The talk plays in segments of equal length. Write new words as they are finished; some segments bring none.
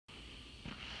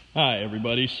Hi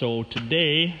everybody, so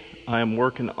today I am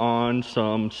working on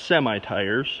some semi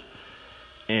tires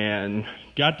and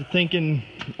got to thinking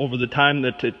over the time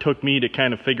that it took me to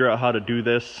kind of figure out how to do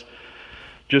this,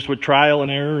 just with trial and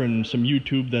error and some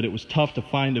YouTube, that it was tough to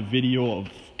find a video of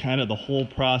kind of the whole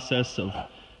process of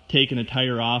taking a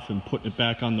tire off and putting it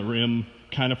back on the rim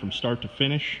kind of from start to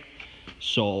finish.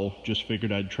 So just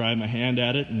figured I'd try my hand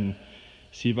at it and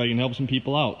see if I can help some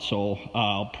people out. So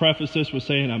I'll preface this with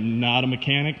saying I'm not a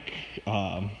mechanic.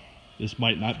 This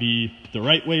might not be the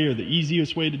right way or the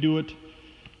easiest way to do it.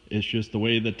 It's just the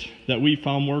way that we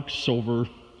found works over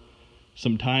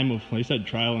some time of, like I said,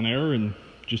 trial and error and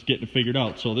just getting it figured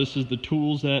out. So this is the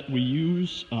tools that we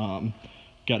use.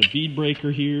 Got a bead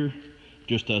breaker here,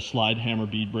 just a slide hammer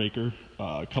bead breaker,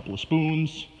 a couple of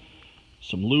spoons,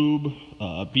 some lube,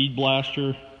 a bead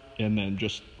blaster, and then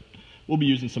just we'll be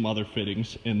using some other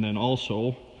fittings, and then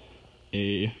also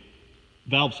a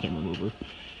valve stem remover.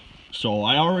 So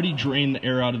I already drained the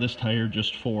air out of this tire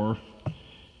just for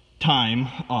time,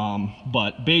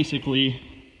 but basically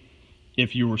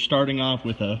if you were starting off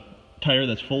with a tire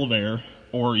that's full of air,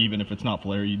 or even if it's not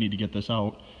full of air, you need to get this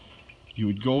out, you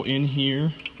would go in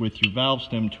here with your valve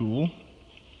stem tool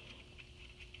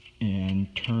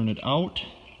and turn it out,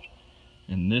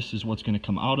 and this is what's going to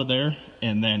come out of there.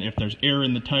 And then if there's air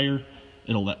in the tire,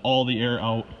 it'll let all the air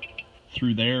out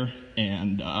through there,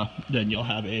 and then you'll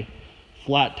have a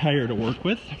flat tire to work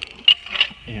with.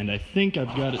 And I think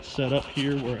I've got it set up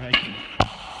here where I can,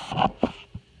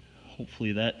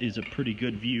 hopefully that is a pretty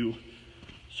good view.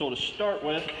 So to start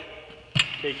with,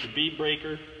 take your bead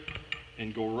breaker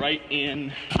and go right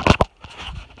in,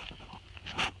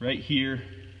 right here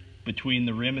between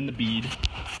the rim and the bead.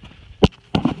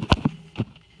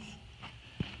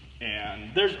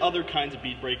 And there's other kinds of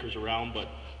bead breakers around, but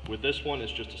with this one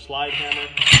it's just a slide hammer.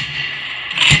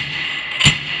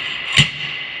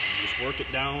 You just work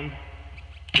it down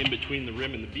in between the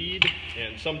rim and the bead,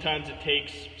 and sometimes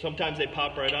they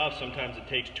pop right off, sometimes it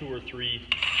takes 2 or 3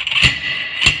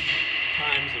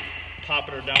 times of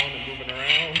popping her down and moving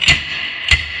around.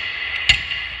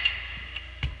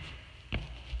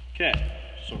 Okay,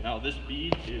 so now this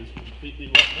bead is completely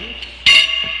let loose.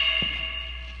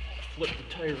 Flip the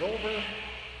tire over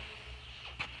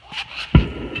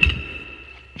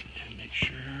and make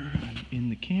sure I'm in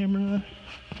the camera,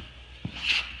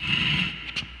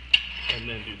 and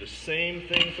then do the same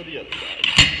thing for the other side.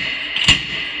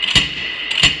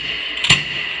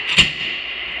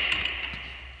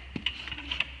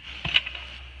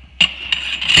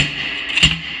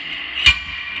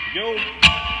 There we go.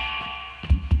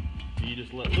 Bead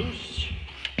is let loose.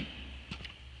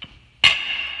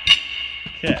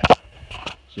 Okay.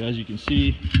 So as you can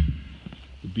see,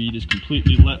 the bead is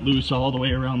completely let loose all the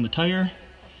way around the tire.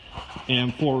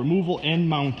 And for removal and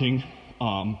mounting,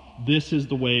 this is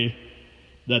the way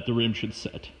that the rim should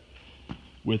set.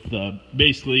 With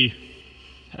basically,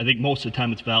 I think most of the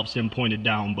time it's valve stem pointed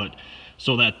down, but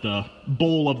so that the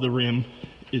bowl of the rim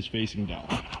is facing down.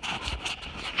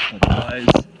 Otherwise,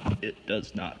 it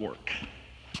does not work.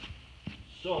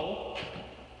 So,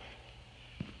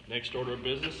 next order of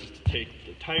business is to take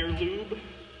the tire lube and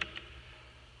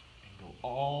go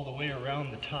all the way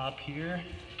around the top here,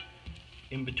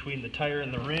 in between the tire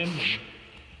and the rim. And,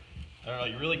 I don't know,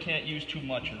 you really can't use too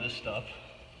much of this stuff.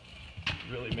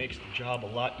 It really makes the job a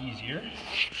lot easier.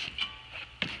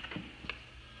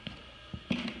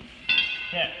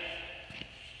 Okay,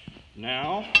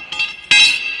 now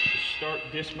to start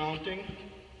dismounting,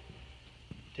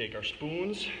 take our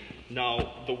spoons.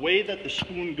 Now the way that the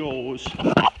spoon goes,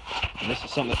 and this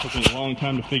is something that took me a long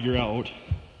time to figure out,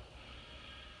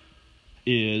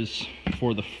 is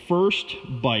for the first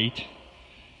bite,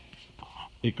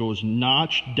 it goes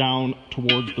notched down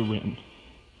towards the rim.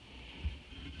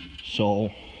 So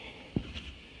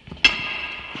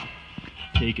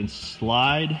take and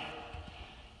slide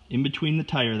in between the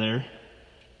tire there,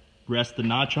 rest the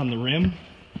notch on the rim,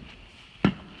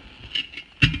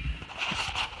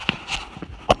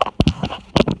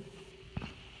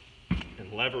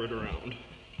 and lever it around.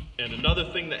 And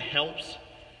another thing that helps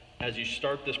as you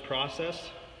start this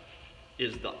process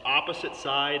is the opposite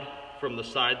side from the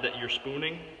side that you're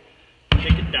spooning.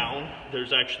 Kick it down.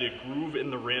 There's actually a groove in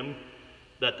the rim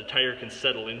that the tire can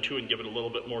settle into and give it a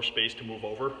little bit more space to move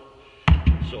over.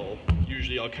 So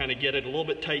usually I'll kind of get it a little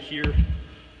bit tight here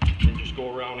and just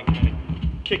go around and kind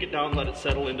of kick it down, let it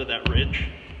settle into that ridge,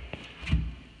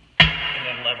 and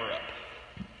then lever up.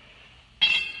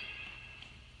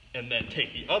 And then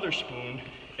take the other spoon,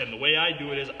 and the way I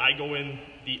do it is I go in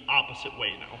the opposite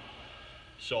way now.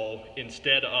 So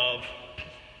instead of,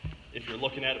 if you're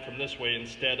looking at it from this way,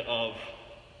 instead of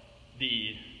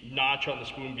the notch on the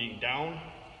spoon being down,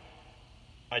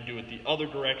 I do it the other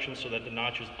direction so that the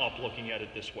notch is up looking at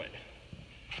it this way.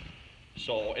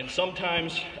 So, and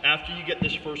sometimes after you get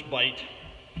this first bite,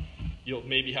 you'll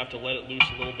maybe have to let it loose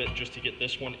a little bit just to get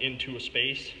this one into a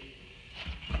space.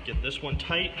 Get this one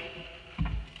tight,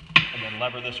 and then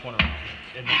lever this one around.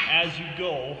 And then as you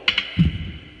go,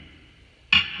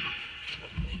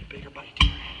 need a bigger bite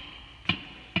here.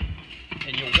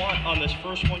 And you'll want, on this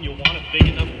first one, you'll want a big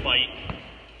enough bite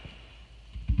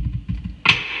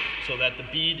so that the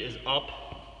bead is up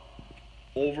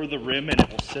over the rim and it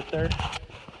will sit there.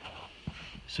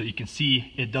 So you can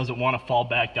see it doesn't want to fall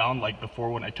back down like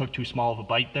before when I took too small of a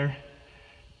bite there.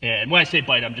 And when I say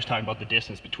bite, I'm just talking about the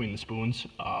distance between the spoons.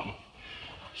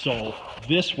 So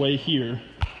this way here,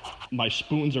 my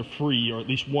spoons are free, or at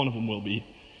least one of them will be,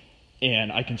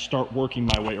 and I can start working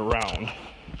my way around.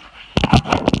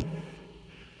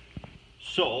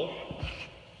 So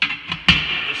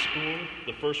this spoon,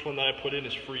 the first one that I put in,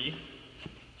 is free.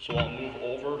 So I'll move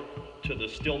over to the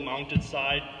still mounted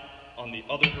side on the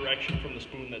other direction from the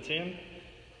spoon that's in,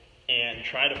 and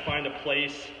try to find a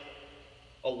place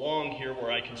along here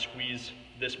where I can squeeze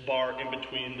this bar in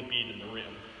between the bead and the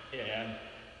rim. And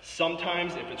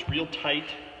sometimes if it's real tight,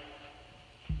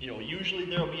 you know, usually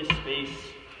there'll be a space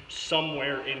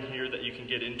somewhere in here that you can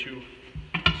get into.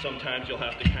 Sometimes you'll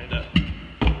have to kind of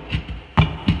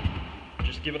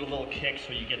just give it a little kick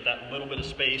so you get that little bit of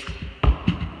space,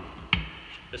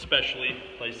 especially,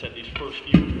 like I said, these first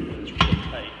few when it's real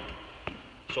tight.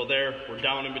 So there, we're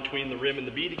down in between the rim and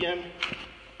the bead again.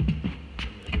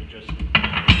 And we just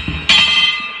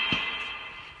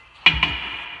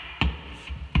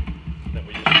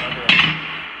lever up.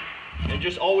 And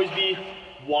just always be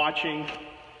watching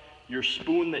your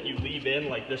spoon that you leave in,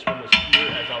 like this one was here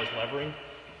as I was levering.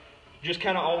 Just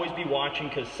kind of always be watching,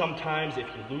 because sometimes if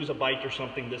you lose a bite or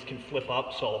something, this can flip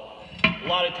up. So a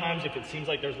lot of times if it seems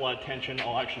like there's a lot of tension,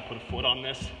 I'll actually put a foot on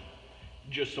this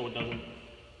just so it doesn't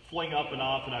fling up and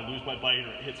off and I lose my bite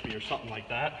or it hits me or something like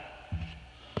that.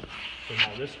 So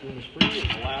now this spoon is free, and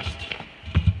the last,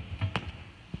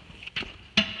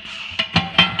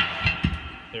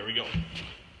 there we go.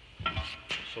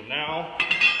 So now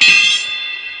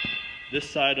this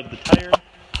side of the tire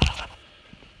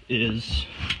is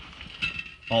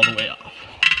all the way off.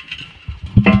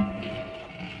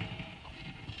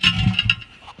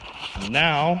 And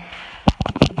now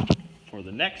for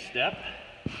the next step,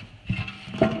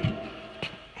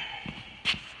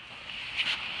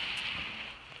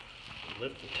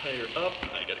 lift the tire up.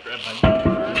 I gotta grab my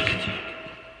motor first.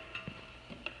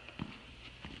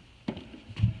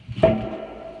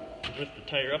 Lift the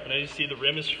tire up, and as you see, the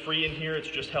rim is free in here. It's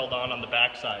just held on the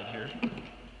back side here.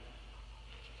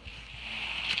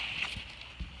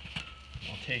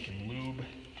 I'll take and lube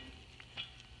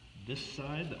this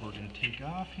side that we're gonna take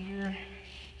off here.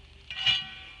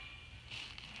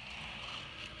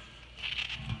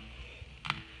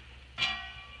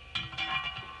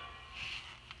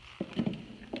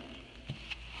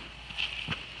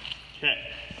 Okay,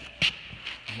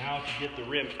 now to get the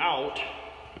rim out,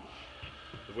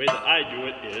 the way that I do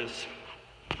it is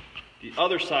the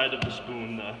other side of the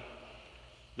spoon,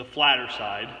 the flatter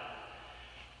side.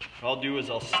 What I'll do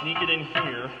is I'll sneak it in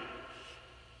here,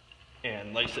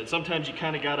 and like I said, sometimes you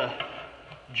kind of gotta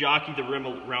jockey the rim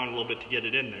around a little bit to get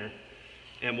it in there.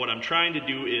 And what I'm trying to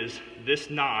do is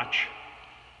this notch,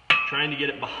 trying to get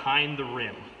it behind the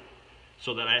rim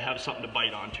so that I have something to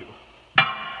bite onto.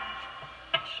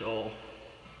 So,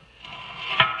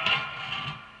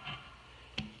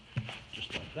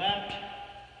 just like that.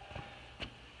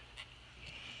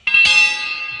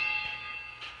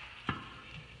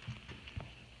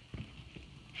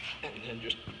 And then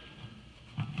just pull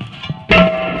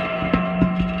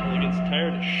against the tire,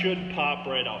 and it should pop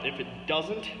right out. If it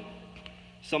doesn't,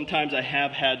 sometimes I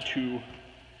have had to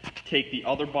take the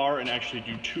other bar and actually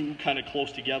do two kind of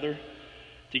close together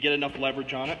to get enough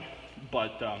leverage on it.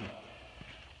 But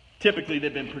typically,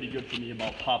 they've been pretty good for me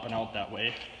about popping out that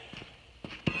way.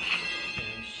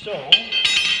 And so,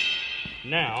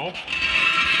 now,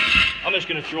 I'm just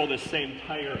going to throw this same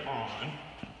tire on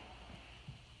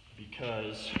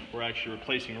because we're actually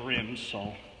replacing rims,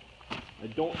 so I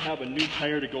don't have a new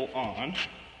tire to go on.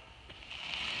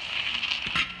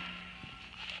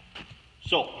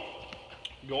 So,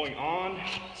 going on,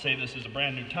 say this is a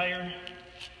brand new tire.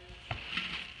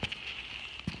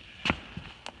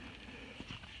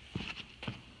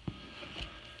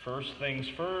 First things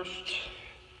first,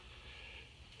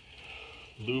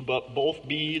 lube up both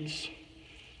beads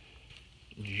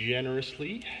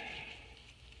generously.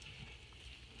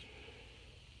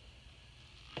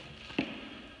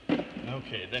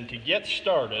 Okay, then to get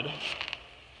started,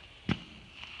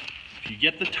 if you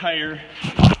get the tire,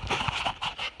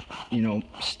 you know,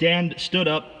 stood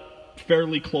up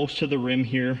fairly close to the rim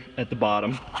here at the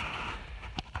bottom,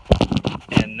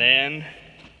 and then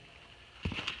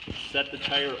set the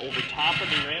tire over top of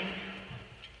the rim,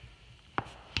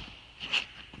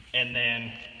 and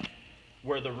then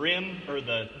where the rim or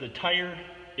the tire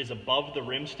is above the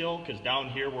rim still, because down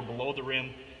here we're below the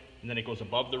rim and then it goes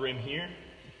above the rim here,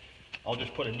 I'll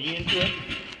just put a knee into it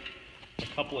a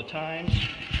couple of times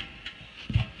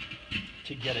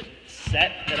to get it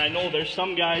set. And I know there's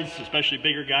some guys, especially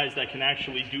bigger guys, that can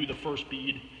actually do the first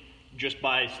bead just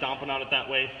by stomping on it that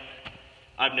way.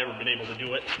 I've never been able to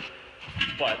do it.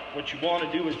 But what you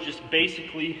want to do is just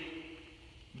basically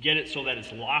get it so that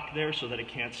it's locked there so that it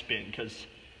can't spin, because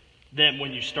then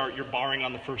when you start your barring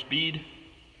on the first bead,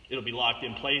 it'll be locked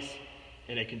in place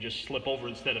and it can just slip over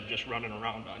instead of just running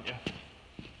around on you.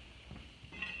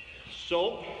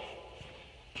 So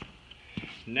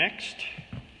next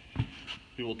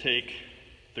we will take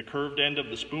the curved end of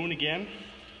the spoon again,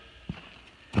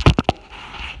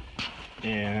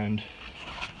 and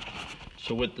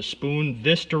so with the spoon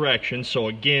this direction, so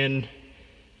again,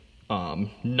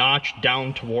 notch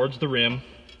down towards the rim,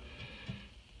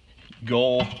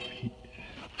 go,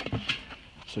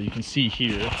 so you can see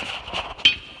here,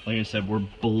 like I said, we're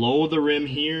below the rim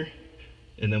here,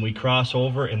 and then we cross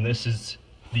over, and this is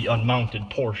the unmounted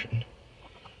portion.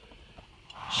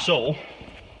 So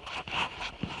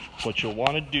what you'll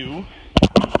want to do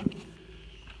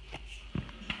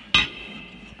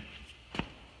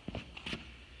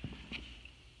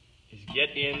is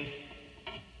get in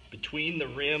between the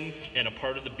rim and a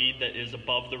part of the bead that is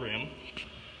above the rim.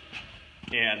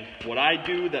 And what I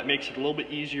do that makes it a little bit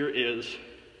easier is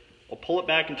I'll pull it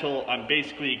back until I'm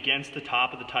basically against the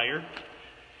top of the tire.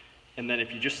 And then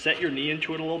if you just set your knee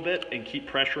into it a little bit and keep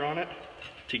pressure on it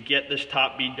to get this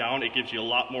top bead down, it gives you a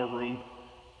lot more room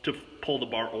to pull the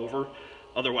bar over.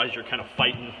 Otherwise you're kind of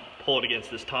fighting, pull it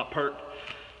against this top part.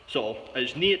 So I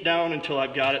just knee it down until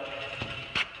I've got it,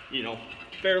 you know,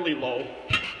 fairly low.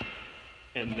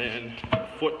 And then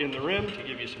foot in the rim to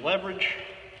give you some leverage,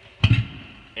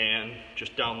 and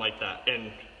just down like that.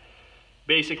 And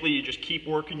basically you just keep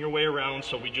working your way around.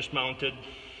 So we just mounted,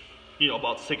 you know,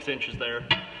 about 6 inches there.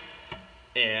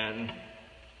 And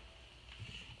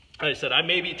like I said, I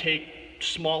maybe take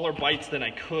smaller bites than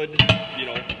I could. You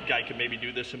know, guy could maybe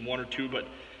do this in 1 or 2, but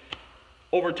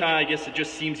over time I guess it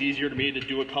just seems easier to me to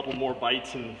do a couple more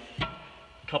bites and a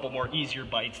couple more easier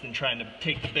bites than trying to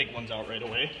take the big ones out right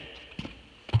away.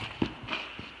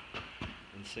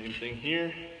 And same thing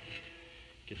here,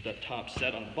 get that top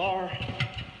set on the bar.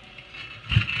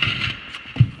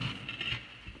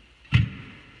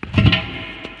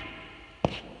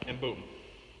 And boom,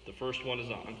 the first one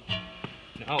is on.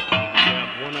 Now,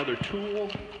 grab one other tool.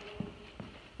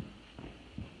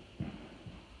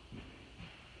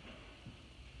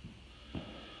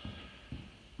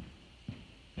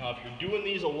 Now, if you're doing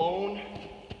these alone,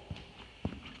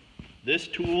 this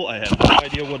tool, I have no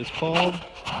idea what it's called,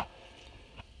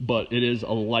 but it is a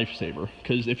lifesaver.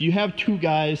 Because if you have 2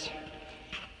 guys,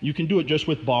 you can do it just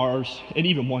with bars, and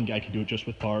even 1 guy can do it just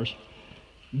with bars.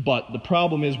 But the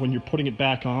problem is when you're putting it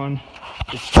back on,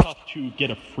 it's tough to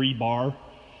get a free bar,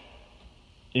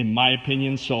 in my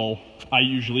opinion. So I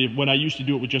usually, when I used to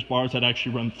do it with just bars, I'd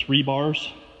actually run 3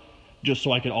 bars just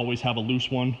so I could always have a loose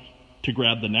one to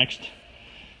grab the next.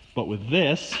 But with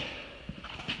this,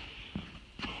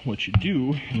 what you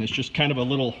do, and it's just kind of a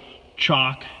little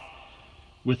chalk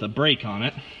with a brake on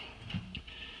it.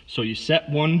 So you set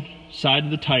one side of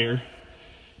the tire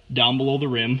down below the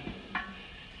rim,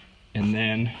 and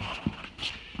then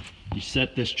you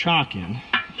set this chalk in,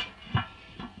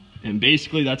 and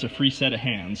basically that's a free set of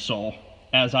hands. So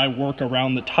as I work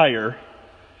around the tire,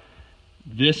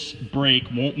 this brake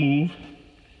won't move,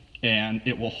 and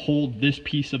it will hold this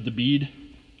piece of the bead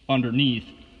underneath,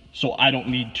 so I don't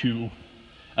need to,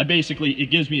 basically it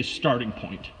gives me a starting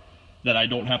point that I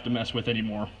don't have to mess with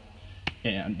anymore,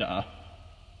 and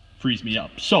frees me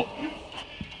up. So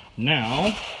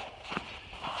now,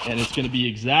 and it's going to be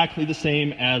exactly the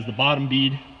same as the bottom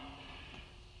bead,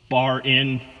 bar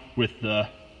in with the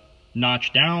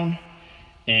notch down,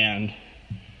 and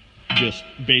just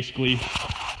basically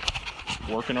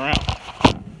working around.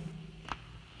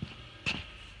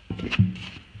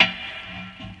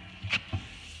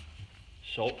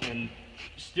 So, and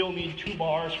still need 2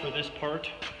 bars for this part.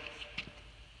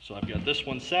 So I've got this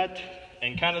one set,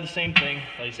 and kind of the same thing,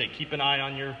 like I say, keep an eye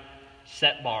on your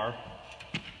set bar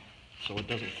so it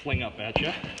doesn't fling up at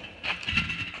you.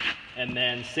 And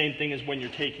then same thing as when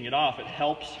you're taking it off, it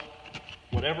helps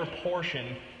whatever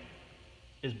portion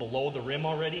is below the rim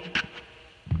already,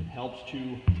 it helps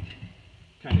to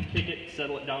kind of kick it,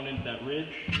 settle it down into that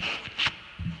ridge.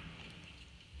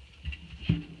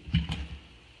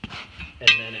 And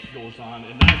then it goes on.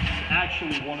 And that's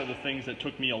actually one of the things that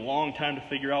took me a long time to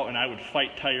figure out, and I would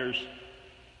fight tires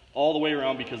all the way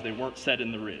around because they weren't set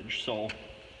in the ridge. So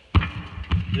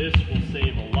this will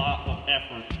save a lot of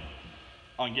effort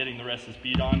on getting the rest of this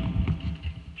bead on,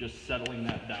 just settling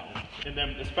that down. And then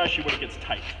especially when it gets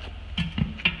tight.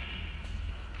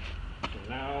 So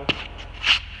now,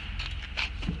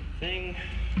 same thing.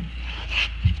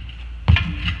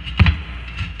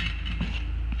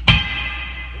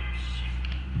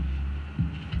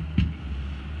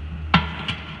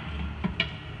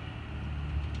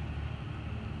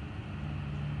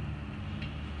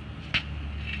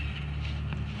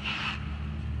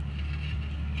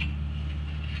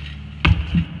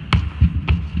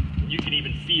 You can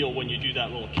even feel when you do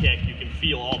that little kick, you can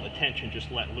feel all the tension just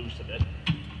let loose of it.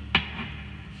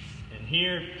 And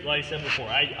here, like I said before,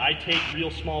 I take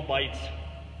real small bites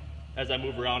as I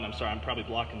move around. I'm sorry, I'm probably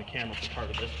blocking the camera for part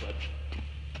of this, but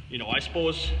you know, I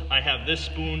suppose I have this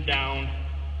spoon down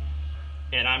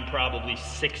and I'm probably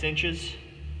 6 inches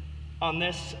on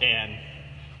this, and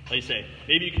like I say,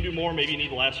 maybe you can do more, maybe you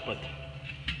need less, but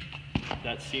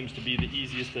that seems to be the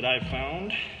easiest that I've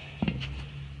found.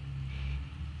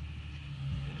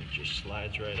 Just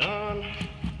slides right on,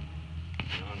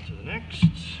 and on to the next.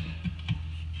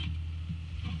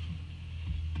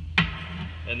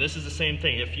 And this is the same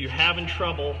thing. If you're having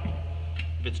trouble,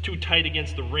 if it's too tight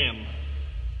against the rim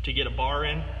to get a bar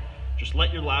in, just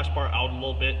let your last bar out a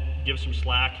little bit, give some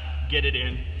slack, get it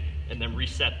in, and then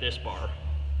reset this bar.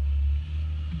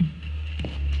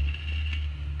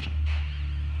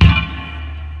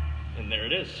 And there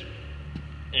it is.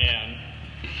 And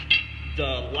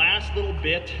the last little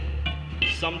bit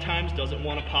sometimes doesn't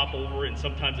want to pop over, and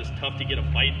sometimes it's tough to get a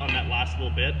bite on that last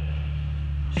little bit.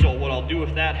 So what I'll do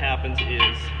if that happens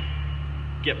is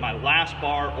get my last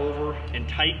bar over and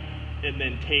tight, and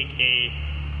then take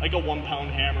like a 1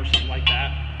 pound hammer, something like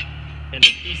that, and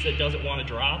the piece that doesn't want to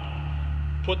drop,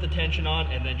 put the tension on,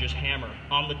 and then just hammer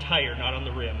on the tire, not on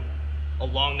the rim,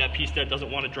 along that piece that doesn't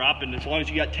want to drop. And as long as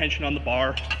you got tension on the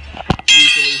bar,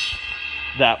 usually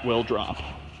that will drop.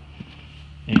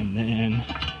 And then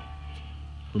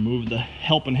remove the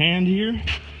helping hand here,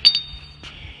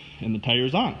 and the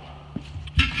tire's on.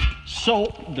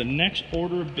 So the next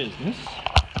order of business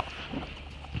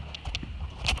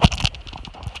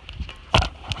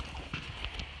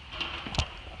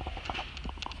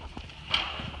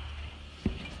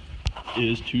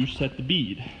is to set the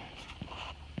bead.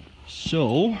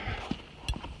 So,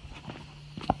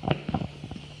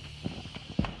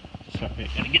 sorry, I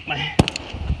gotta get my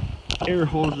air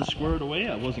hoses squared away.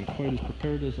 I wasn't quite as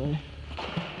prepared as I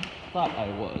thought I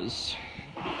was.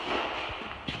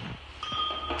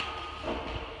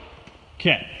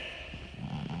 Okay,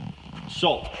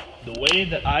 so the way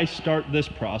that I start this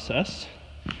process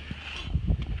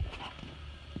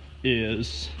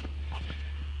is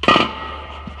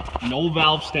no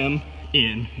valve stem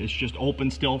in. It's just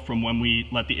open still from when we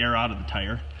let the air out of the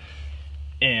tire.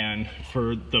 And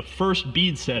for the first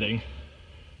bead setting,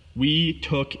 we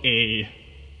took a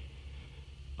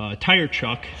tire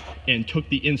chuck and took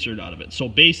the insert out of it. So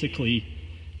basically,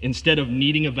 instead of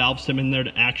needing a valve stem in there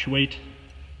to actuate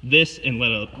this and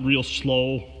let a real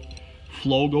slow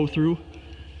flow go through,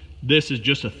 this is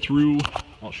just a through.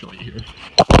 I'll show you here.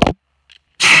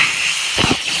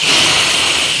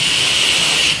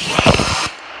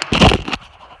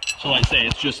 So like I say,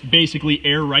 it's just basically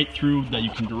air right through that you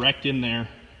can direct in there,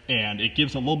 and it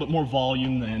gives a little bit more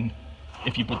volume than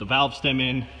if you put the valve stem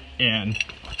in and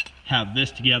have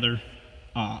this together.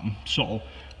 So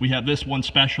we have this one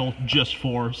special just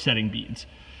for setting beads.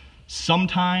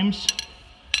 Sometimes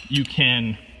you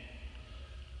can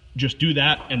just do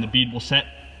that and the bead will set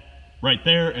right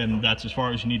there, and that's as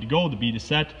far as you need to go. The bead is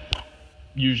set.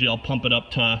 Usually I'll pump it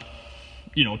up to,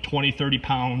 you know, 20-30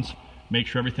 pounds, make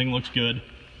sure everything looks good,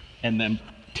 and then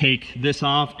take this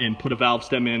off and put a valve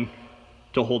stem in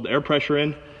to hold the air pressure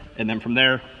in, and then from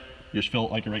there you just fill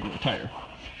it like a regular tire.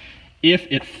 If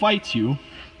it fights you,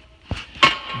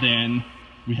 then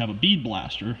we have a bead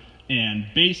blaster, and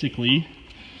basically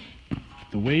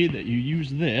the way that you use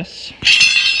this,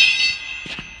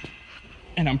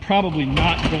 and I'm probably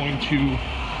not going to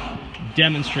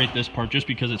demonstrate this part just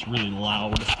because it's really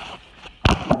loud.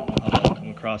 I don't know how that'll come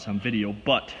across on video,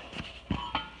 but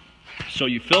so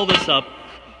you fill this up,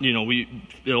 you know,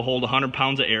 it'll hold 100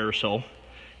 pounds of air or so,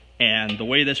 and the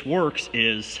way this works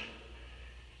is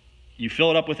you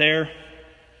fill it up with air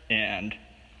and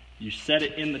You set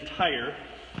it in the tire.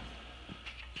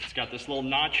 It's got this little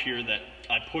notch here that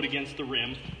I put against the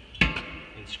rim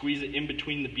and squeeze it in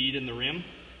between the bead and the rim,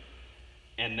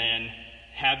 and then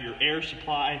have your air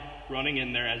supply running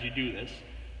in there as you do this.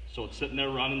 So it's sitting there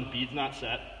running, the bead's not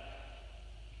set.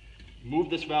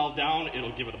 Move this valve down,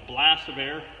 it'll give it a blast of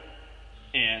air,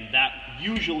 and that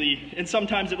usually, and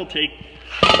sometimes it'll take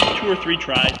 2 or 3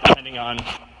 tries depending on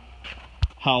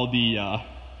how the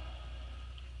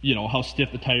you know, how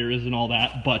stiff the tire is and all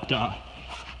that, but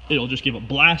it'll just give a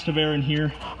blast of air in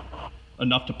here,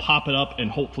 enough to pop it up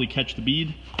and hopefully catch the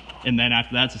bead. And then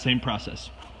after that, it's the same process.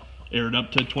 Air it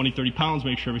up to 20-30 pounds,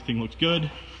 make sure everything looks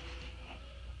good.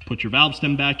 Put your valve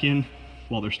stem back in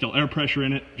while there's still air pressure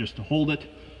in it, just to hold it,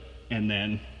 and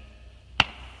then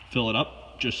fill it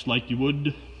up just like you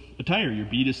would a tire. Your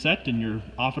bead is set and you're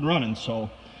off and running.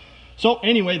 So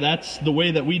anyway, that's the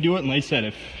way that we do it. And like I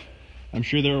said, I'm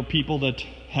sure there are people that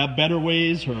have better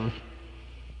ways or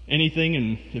anything,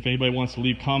 and if anybody wants to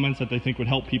leave comments that they think would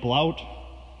help people out,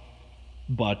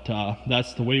 but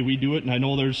that's the way we do it. And I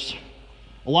know there's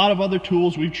a lot of other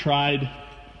tools we've tried.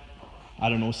 I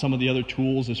don't know, some of the other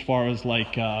tools as far as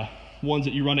like ones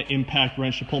that you run an impact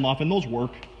wrench to pull them off, and those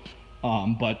work,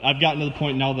 but I've gotten to the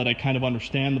point now that I kind of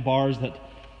understand the bars, that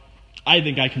I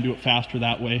think I can do it faster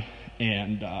that way,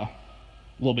 and a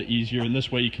little bit easier. And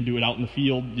this way you can do it out in the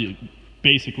field. You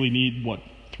basically need, what,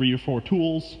 3 or 4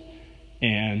 tools,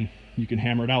 and you can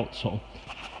hammer it out. So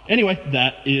anyway,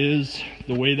 that is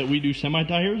the way that we do semi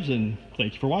tires, and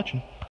thank you for watching.